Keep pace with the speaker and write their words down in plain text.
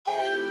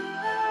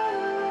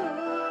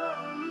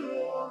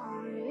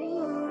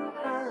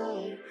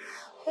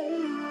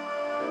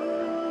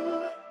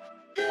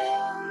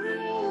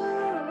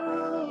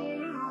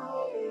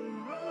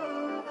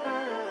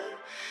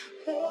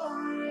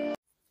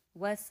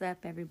What's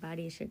up,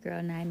 everybody? It's your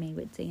girl Niamey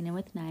with Zane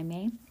with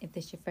Niamey. If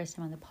this is your first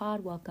time on the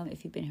pod, welcome.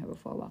 If you've been here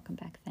before, welcome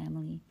back,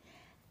 family.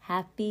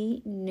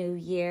 Happy New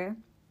Year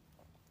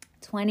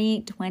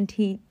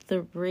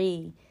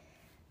 2023.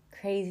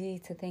 Crazy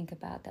to think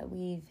about that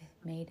we've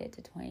made it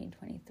to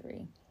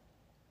 2023.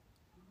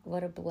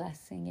 What a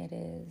blessing it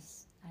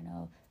is. I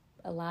know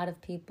a lot of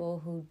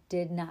people who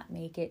did not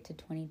make it to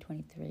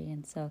 2023,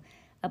 and so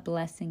a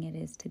blessing it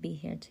is to be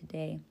here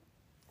today.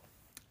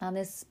 On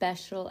this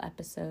special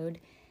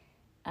episode,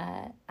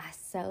 I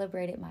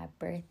celebrated my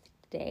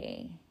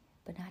birthday,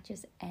 but not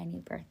just any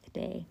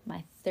birthday.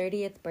 My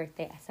 30th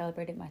birthday. I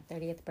celebrated my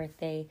 30th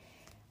birthday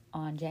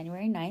on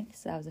January 9th,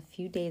 so that was a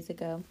few days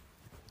ago.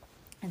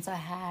 And so I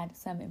had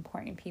some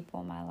important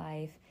people in my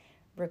life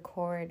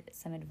record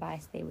some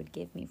advice they would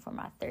give me for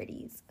my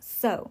 30s.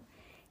 So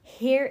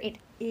here it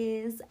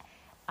is.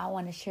 I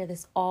want to share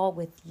this all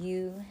with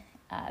you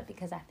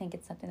because I think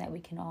it's something that we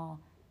can all,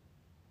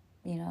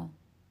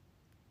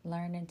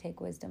 learn and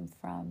take wisdom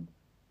from.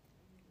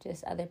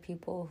 Just other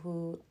people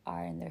who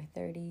are in their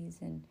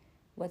 30s and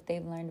what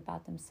they've learned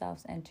about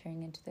themselves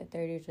entering into their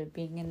 30s or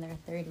being in their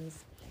 30s.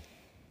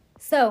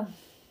 So,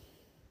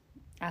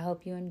 I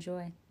hope you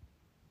enjoy.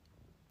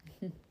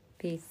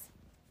 Peace.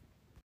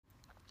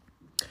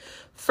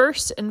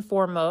 First and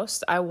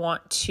foremost, I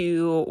want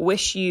to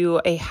wish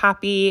you a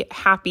happy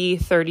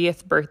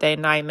 30th birthday,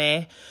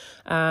 Niamey.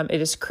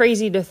 It is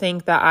crazy to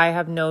think that I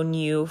have known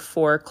you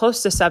for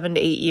close to 7 to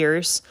 8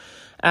 years.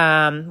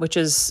 Which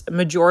is a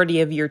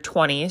majority of your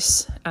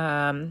 20s.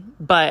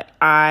 But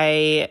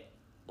I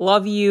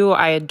love you.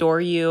 I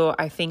adore you.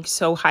 I think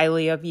so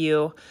highly of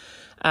you.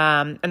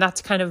 And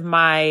that's kind of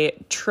my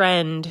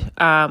trend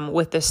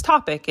with this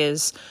topic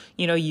is,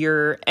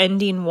 you're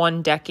ending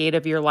one decade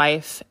of your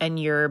life and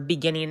you're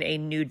beginning a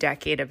new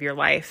decade of your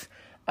life,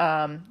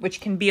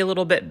 which can be a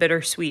little bit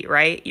bittersweet,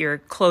 right? You're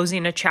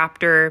closing a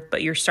chapter,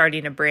 but you're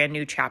starting a brand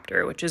new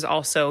chapter, which is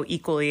also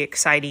equally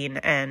exciting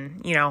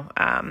and,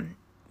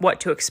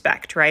 what to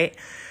expect, right?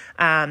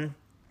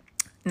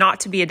 Not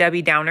to be a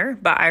Debbie Downer,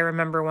 but I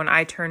remember when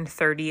I turned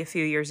 30 a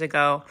few years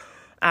ago,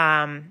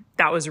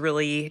 that was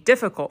really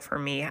difficult for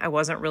me. I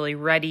wasn't really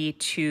ready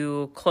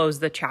to close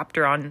the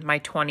chapter on my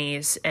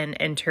 20s and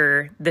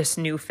enter this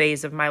new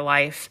phase of my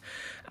life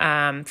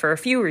for a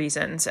few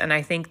reasons. And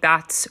I think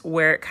that's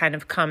where it kind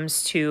of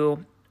comes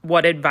to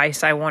what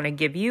advice I want to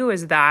give you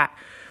is that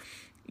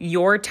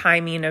your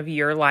timing of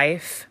your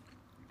life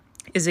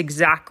is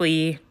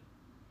exactly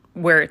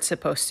where it's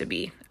supposed to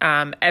be.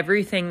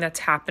 Everything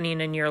that's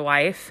happening in your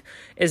life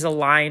is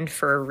aligned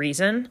for a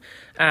reason.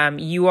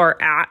 You are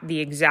at the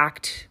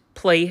exact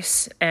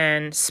place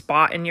and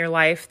spot in your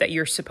life that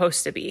you're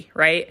supposed to be,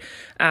 right?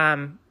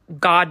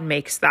 God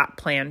makes that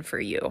plan for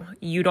you.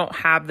 You don't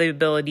have the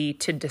ability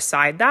to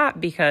decide that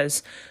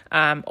because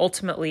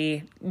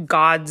ultimately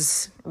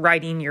God's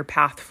writing your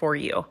path for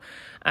you.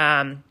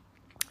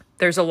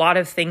 There's a lot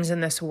of things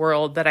in this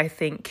world that I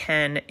think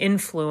can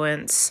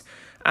influence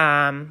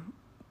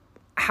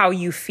how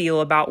you feel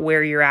about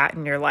where you're at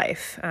in your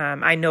life.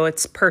 I know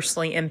it's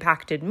personally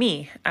impacted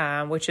me,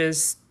 which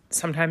is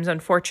sometimes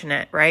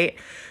unfortunate, right?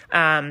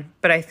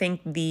 But I think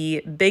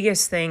the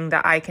biggest thing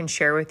that I can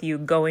share with you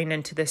going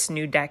into this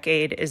new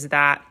decade is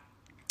that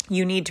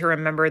you need to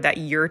remember that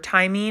your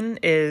timing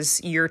is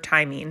your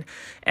timing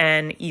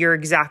and you're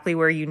exactly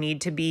where you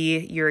need to be.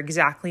 You're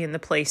exactly in the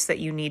place that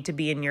you need to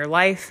be in your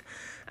life.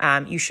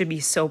 You should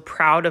be so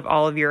proud of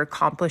all of your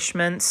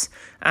accomplishments.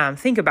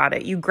 Think about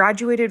it. You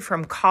graduated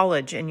from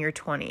college in your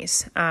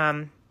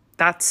 20s.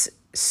 That's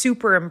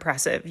super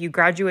impressive. You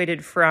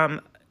graduated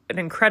from an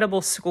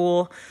incredible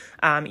school.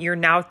 You're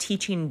now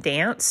teaching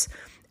dance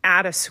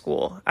at a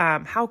school.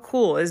 How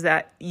cool is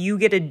that you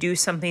get to do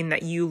something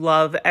that you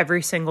love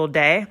every single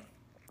day?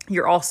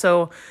 You're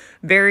also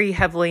very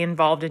heavily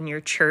involved in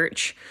your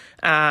church.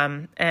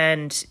 And,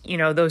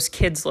 those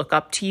kids look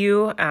up to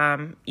you.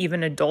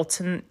 Even adults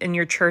in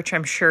your church,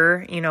 I'm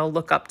sure,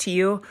 look up to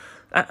you.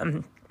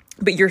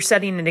 But you're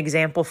setting an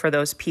example for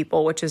those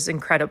people, which is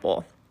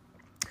incredible.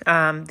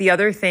 The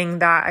other thing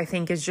that I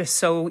think is just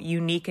so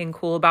unique and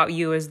cool about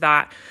you is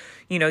that,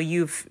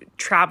 you've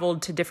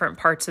traveled to different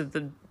parts of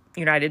the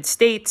United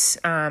States,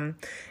 and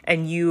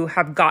you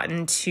have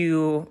gotten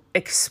to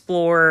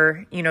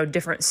explore,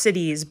 different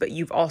cities, but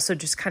you've also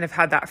just kind of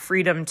had that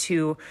freedom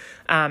to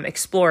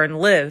explore and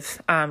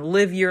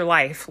live your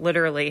life,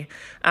 literally,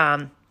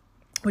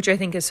 which I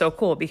think is so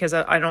cool because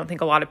I don't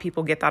think a lot of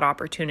people get that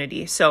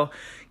opportunity. So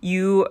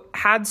you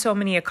had so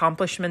many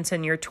accomplishments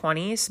in your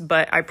 20s,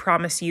 but I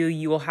promise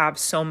you will have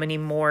so many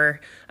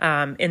more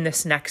in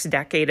this next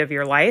decade of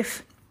your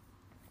life.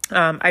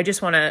 I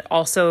just want to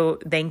also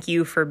thank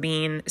you for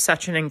being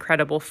such an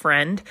incredible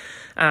friend.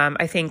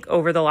 I think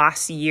over the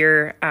last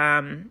year,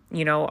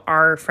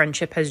 our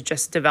friendship has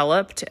just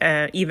developed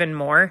even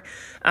more.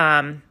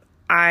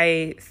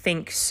 I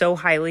think so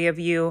highly of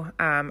you.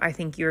 I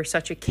think you're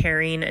such a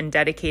caring and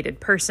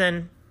dedicated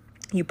person.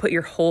 You put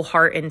your whole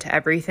heart into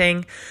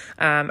everything.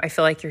 I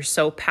feel like you're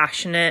so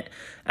passionate.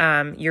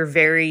 You're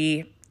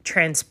very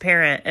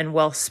transparent and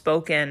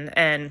well-spoken.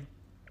 And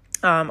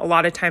A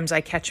lot of times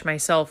I catch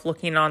myself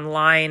looking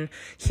online,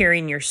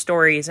 hearing your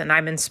stories, and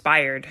I'm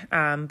inspired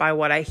by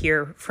what I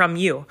hear from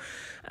you.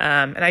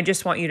 And I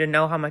just want you to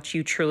know how much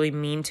you truly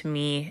mean to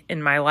me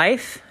in my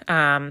life.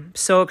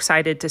 So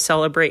excited to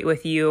celebrate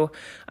with you,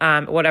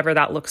 whatever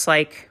that looks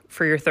like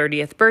for your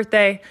 30th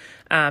birthday.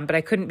 But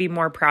I couldn't be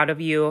more proud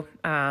of you.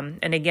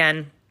 And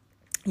again,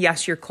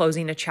 yes, you're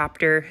closing a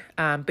chapter,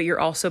 but you're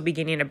also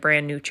beginning a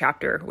brand new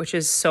chapter, which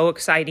is so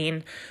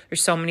exciting.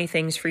 There's so many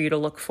things for you to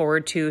look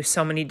forward to,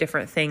 so many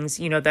different things,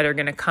 that are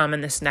going to come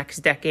in this next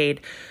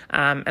decade.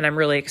 And I'm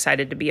really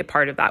excited to be a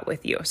part of that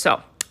with you.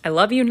 So I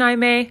love you,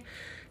 Niamey.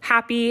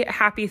 Happy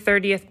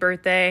 30th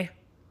birthday.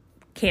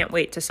 Can't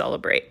wait to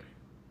celebrate.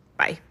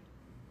 Bye.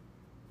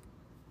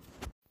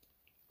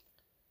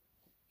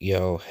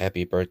 Yo,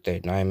 happy birthday,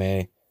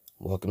 Niamey.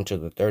 Welcome to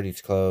the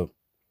 30s Club.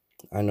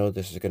 I know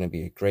this is going to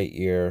be a great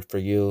year for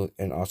you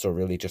and also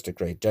really just a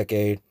great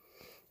decade.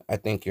 I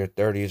think your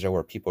 30s are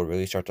where people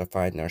really start to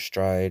find their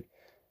stride.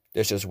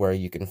 This is where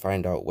you can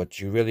find out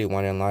what you really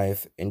want in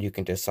life and you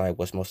can decide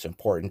what's most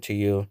important to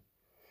you.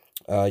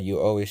 You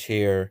always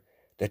hear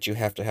that you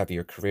have to have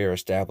your career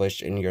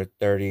established in your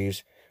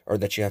 30s, or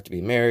that you have to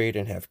be married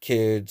and have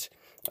kids,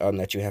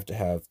 that you have to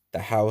have the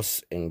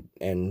house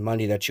and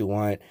money that you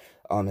want.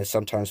 And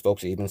sometimes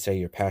folks even say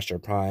you're past your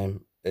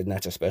prime, and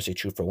that's especially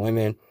true for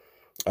women.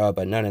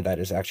 But none of that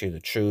is actually the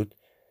truth.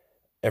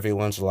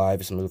 Everyone's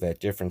lives move at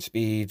different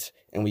speeds,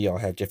 and we all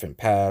have different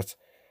paths.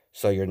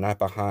 So you're not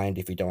behind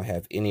if you don't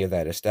have any of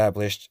that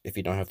established, if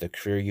you don't have the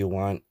career you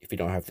want, if you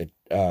don't have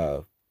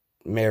the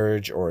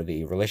marriage or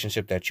the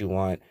relationship that you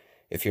want,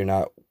 if you're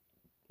not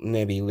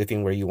maybe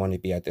living where you want to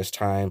be at this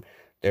time.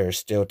 There's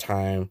still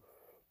time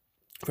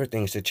for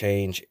things to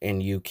change,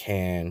 and you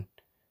can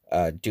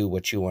do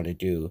what you want to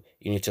do.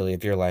 You need to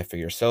live your life for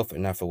yourself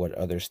and not for what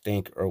others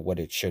think or what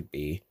it should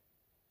be.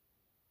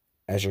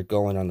 As you're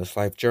going on this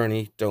life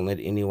journey, don't let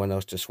anyone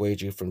else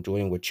dissuade you from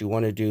doing what you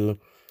want to do.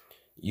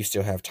 You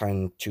still have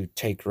time to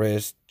take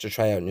risks, to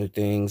try out new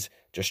things,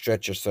 to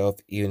stretch yourself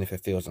even if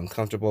it feels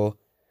uncomfortable,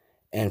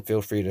 and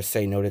feel free to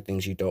say no to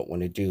things you don't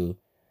want to do.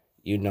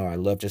 I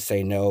love to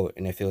say no,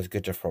 and it feels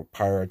good to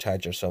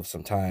prioritize yourself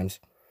sometimes.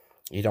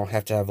 You don't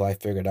have to have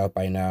life figured out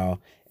by now,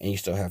 and you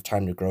still have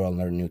time to grow and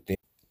learn new things.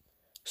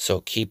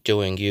 So keep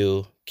doing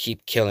you,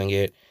 keep killing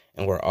it,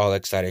 and we're all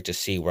excited to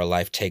see where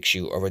life takes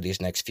you over these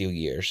next few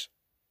years.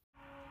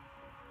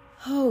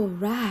 All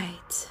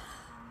right.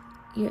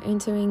 You're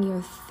entering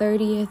your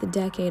 30th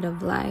decade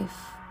of life.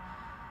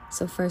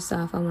 So first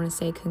off, I want to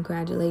say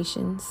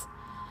congratulations,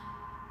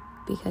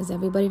 because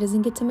everybody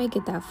doesn't get to make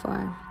it that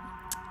far.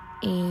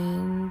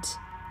 And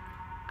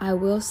I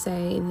will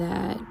say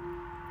that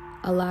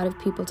a lot of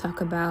people talk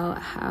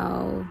about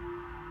how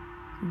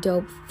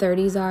dope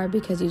 30s are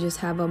because you just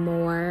have a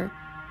more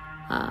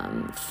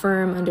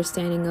firm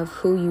understanding of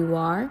who you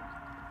are.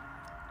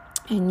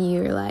 And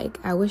you're like,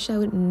 I wish I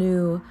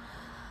knew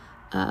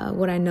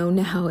what I know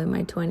now in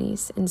my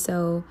 20s. And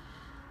so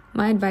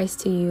my advice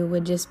to you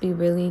would just be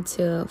really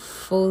to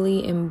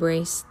fully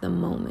embrace the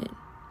moment,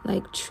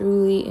 like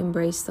truly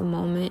embrace the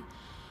moment,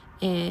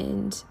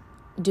 and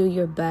do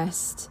your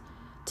best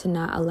to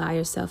not allow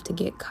yourself to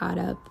get caught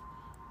up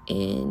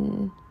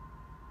in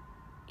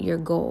your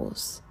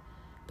goals,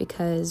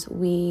 because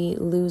we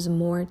lose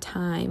more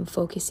time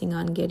focusing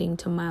on getting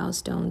to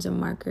milestones and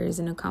markers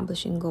and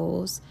accomplishing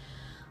goals.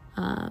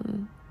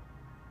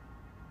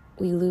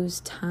 We lose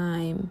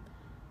time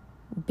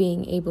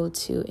being able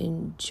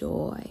to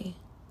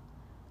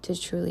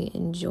truly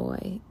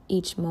enjoy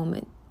each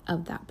moment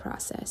of that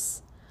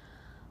process.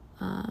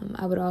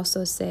 I would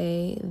also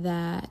say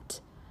that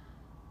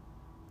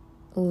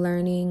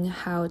learning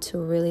how to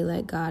really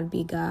let God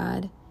be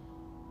God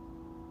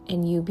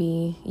and you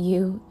be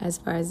you as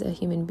far as a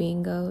human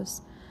being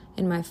goes.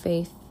 In my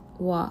faith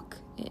walk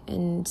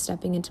and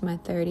stepping into my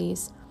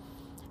 30s,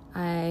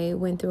 I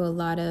went through a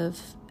lot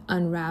of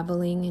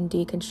unraveling and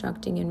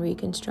deconstructing and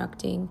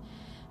reconstructing.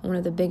 And one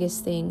of the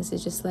biggest things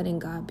is just letting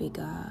God be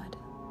God.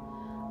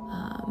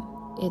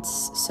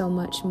 It's so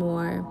much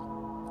more,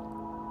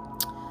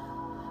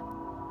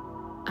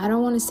 I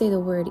don't want to say the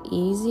word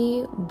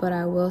easy, but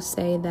I will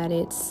say that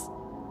it's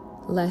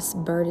less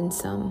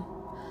burdensome.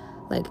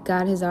 Like,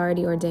 God has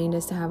already ordained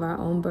us to have our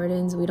own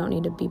burdens. We don't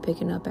need to be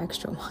picking up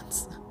extra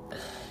ones,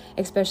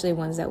 especially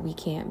ones that we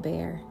can't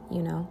bear,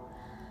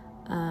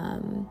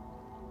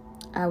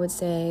 I would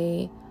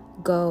say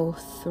go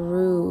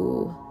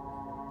through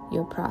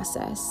your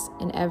process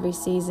in every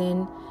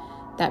season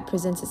that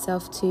presents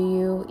itself to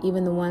you,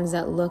 even the ones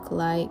that look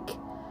like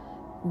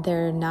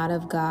they're not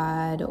of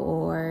God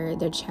or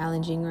they're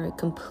challenging or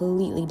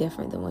completely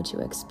different than what you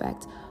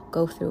expect.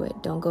 Go through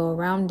it. Don't go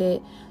around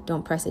it.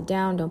 Don't press it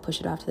down. Don't push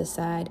it off to the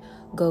side.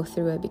 Go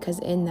through it, because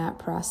in that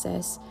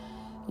process,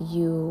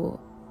 you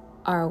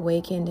are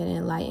awakened and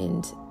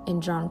enlightened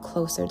and drawn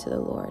closer to the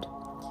Lord.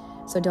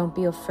 So don't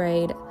be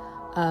afraid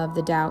of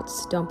the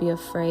doubts. Don't be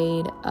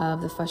afraid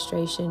of the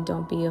frustration.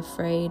 Don't be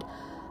afraid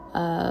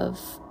of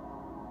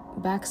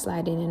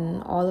backsliding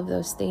and all of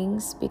those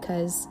things,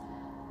 because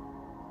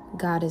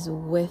God is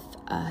with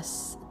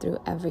us through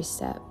every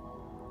step.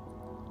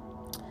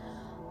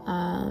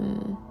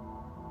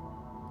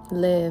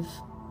 Live.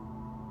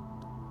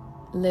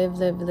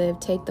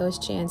 Take those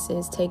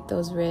chances, take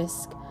those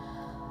risks.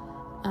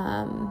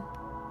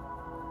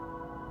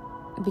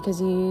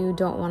 Because you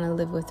don't want to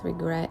live with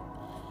regret.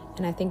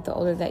 And I think the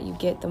older that you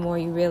get, the more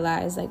you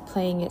realize like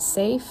playing it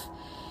safe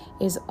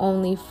is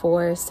only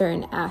for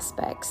certain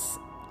aspects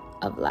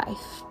of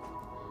life.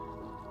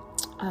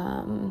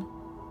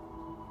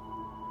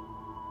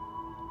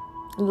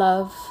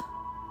 Love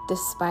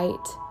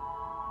despite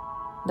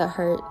the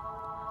hurt.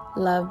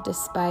 Love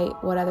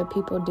despite what other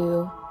people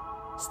do.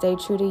 Stay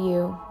true to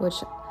you, which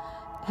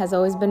has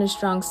always been a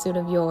strong suit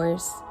of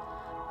yours.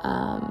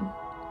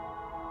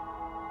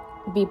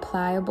 Be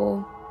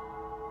pliable,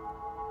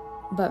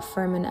 but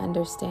firm in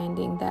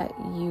understanding that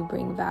you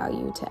bring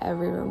value to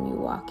every room you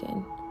walk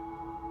in,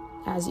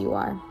 as you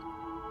are.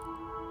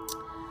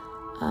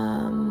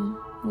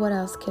 What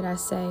else could I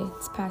say?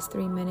 It's past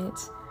 3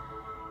 minutes.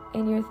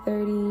 In your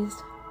 30s.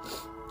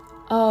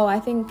 Oh, I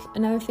think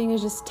another thing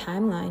is just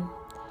timeline.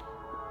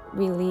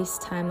 Release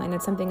timeline.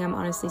 That's something I'm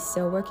honestly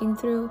still working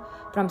through,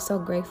 but I'm so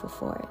grateful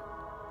for it.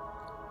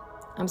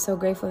 I'm so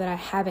grateful that I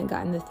haven't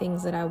gotten the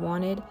things that I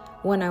wanted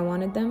when I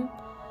wanted them,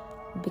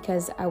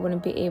 because I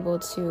wouldn't be able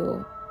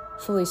to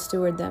fully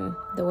steward them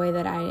the way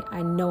that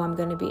I know I'm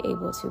going to be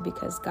able to,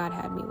 because God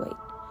had me wait.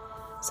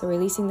 So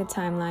releasing the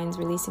timelines,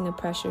 releasing the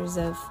pressures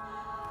of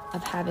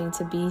having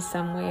to be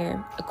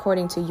somewhere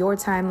according to your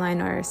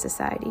timeline or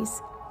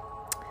society's.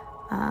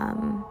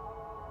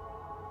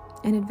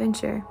 An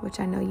adventure, which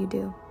I know you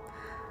do.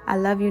 I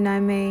love you,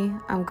 Niamey.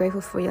 I'm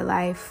grateful for your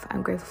life.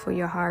 I'm grateful for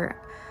your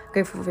heart. I'm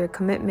grateful for your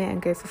commitment.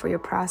 I'm grateful for your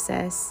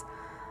process.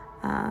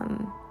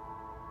 I'm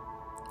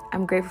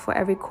grateful for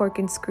every cork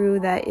and screw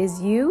that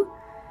is you.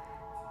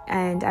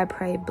 And I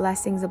pray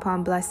blessings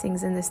upon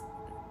blessings in this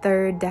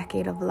 3rd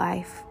decade of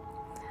life.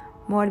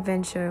 More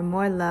adventure,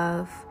 more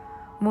love,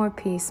 more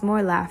peace,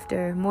 more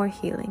laughter, more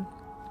healing.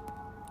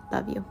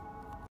 Love you.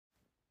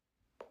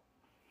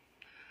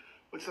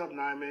 What's up,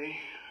 Niamey?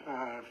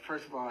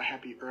 First of all,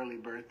 happy early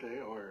birthday,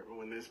 or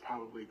when this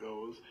probably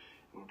goes,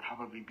 it will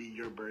probably be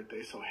your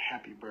birthday, so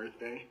happy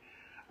birthday.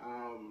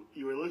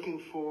 You were looking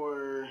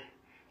for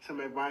some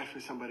advice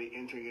for somebody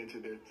entering into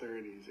their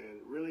 30s,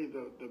 and really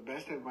the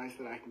best advice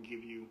that I can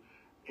give you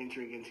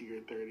entering into your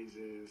 30s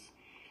is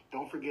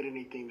don't forget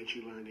anything that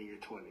you learned in your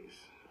 20s.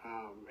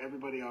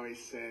 Everybody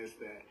always says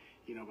that,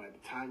 by the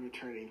time you're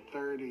turning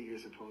 30, you're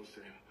supposed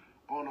to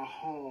own a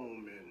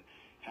home and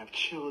have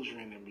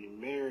children and be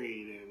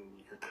married,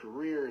 and your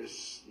career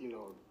is,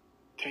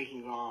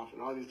 taking off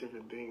and all these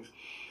different things.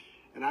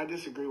 And I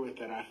disagree with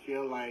that. I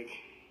feel like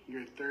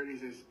your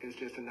 30s is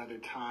just another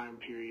time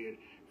period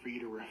for you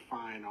to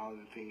refine all of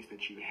the things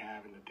that you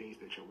have and the things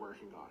that you're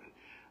working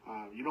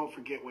on. You don't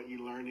forget what you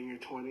learned in your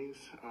 20s.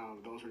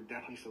 Those were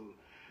definitely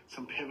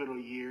some pivotal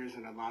years,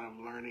 and a lot of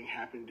learning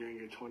happened during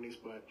your 20s,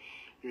 but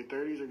your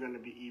 30s are going to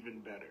be even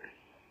better.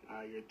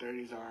 Your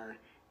 30s are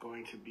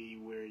going to be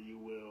where you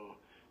will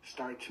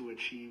start to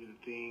achieve the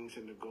things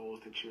and the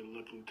goals that you're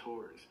looking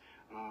towards.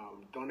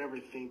 Don't ever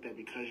think that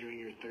because you're in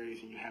your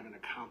 30s and you haven't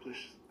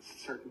accomplished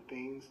certain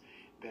things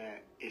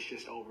that it's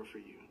just over for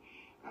you.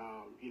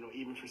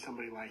 Even for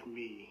somebody like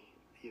me,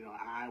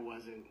 I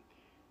wasn't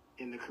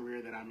in the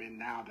career that I'm in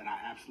now that I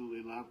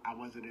absolutely love. I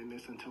wasn't in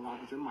this until I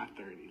was in my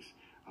 30s.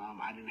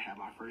 I didn't have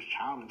my first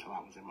child until I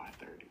was in my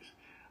 30s.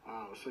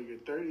 So your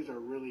 30s are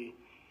really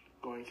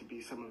going to be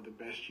some of the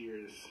best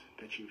years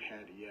that you've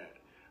had yet.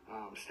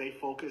 Stay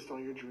focused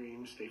on your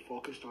dreams. Stay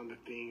focused on the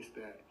things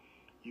that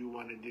you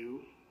want to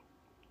do.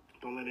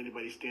 Don't let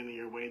anybody stand in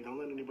your way. Don't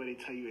let anybody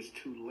tell you it's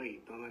too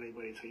late. Don't let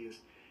anybody tell you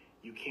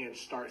you can't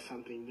start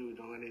something new.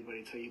 Don't let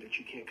anybody tell you that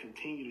you can't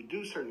continue to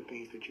do certain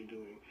things that you're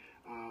doing.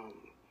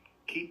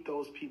 Keep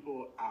those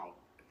people out.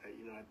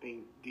 I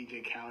think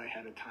DJ Khaled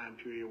had a time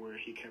period where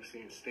he kept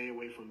saying, stay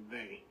away from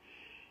they.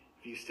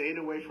 If you stayed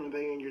away from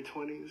they in your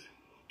 20s,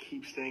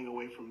 keep staying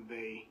away from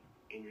they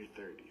in your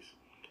 30s.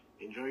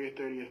 Enjoy your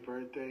 30th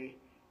birthday.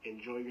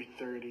 Enjoy your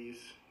 30s.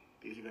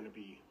 These are going to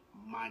be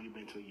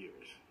monumental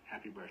years.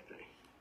 Happy birthday.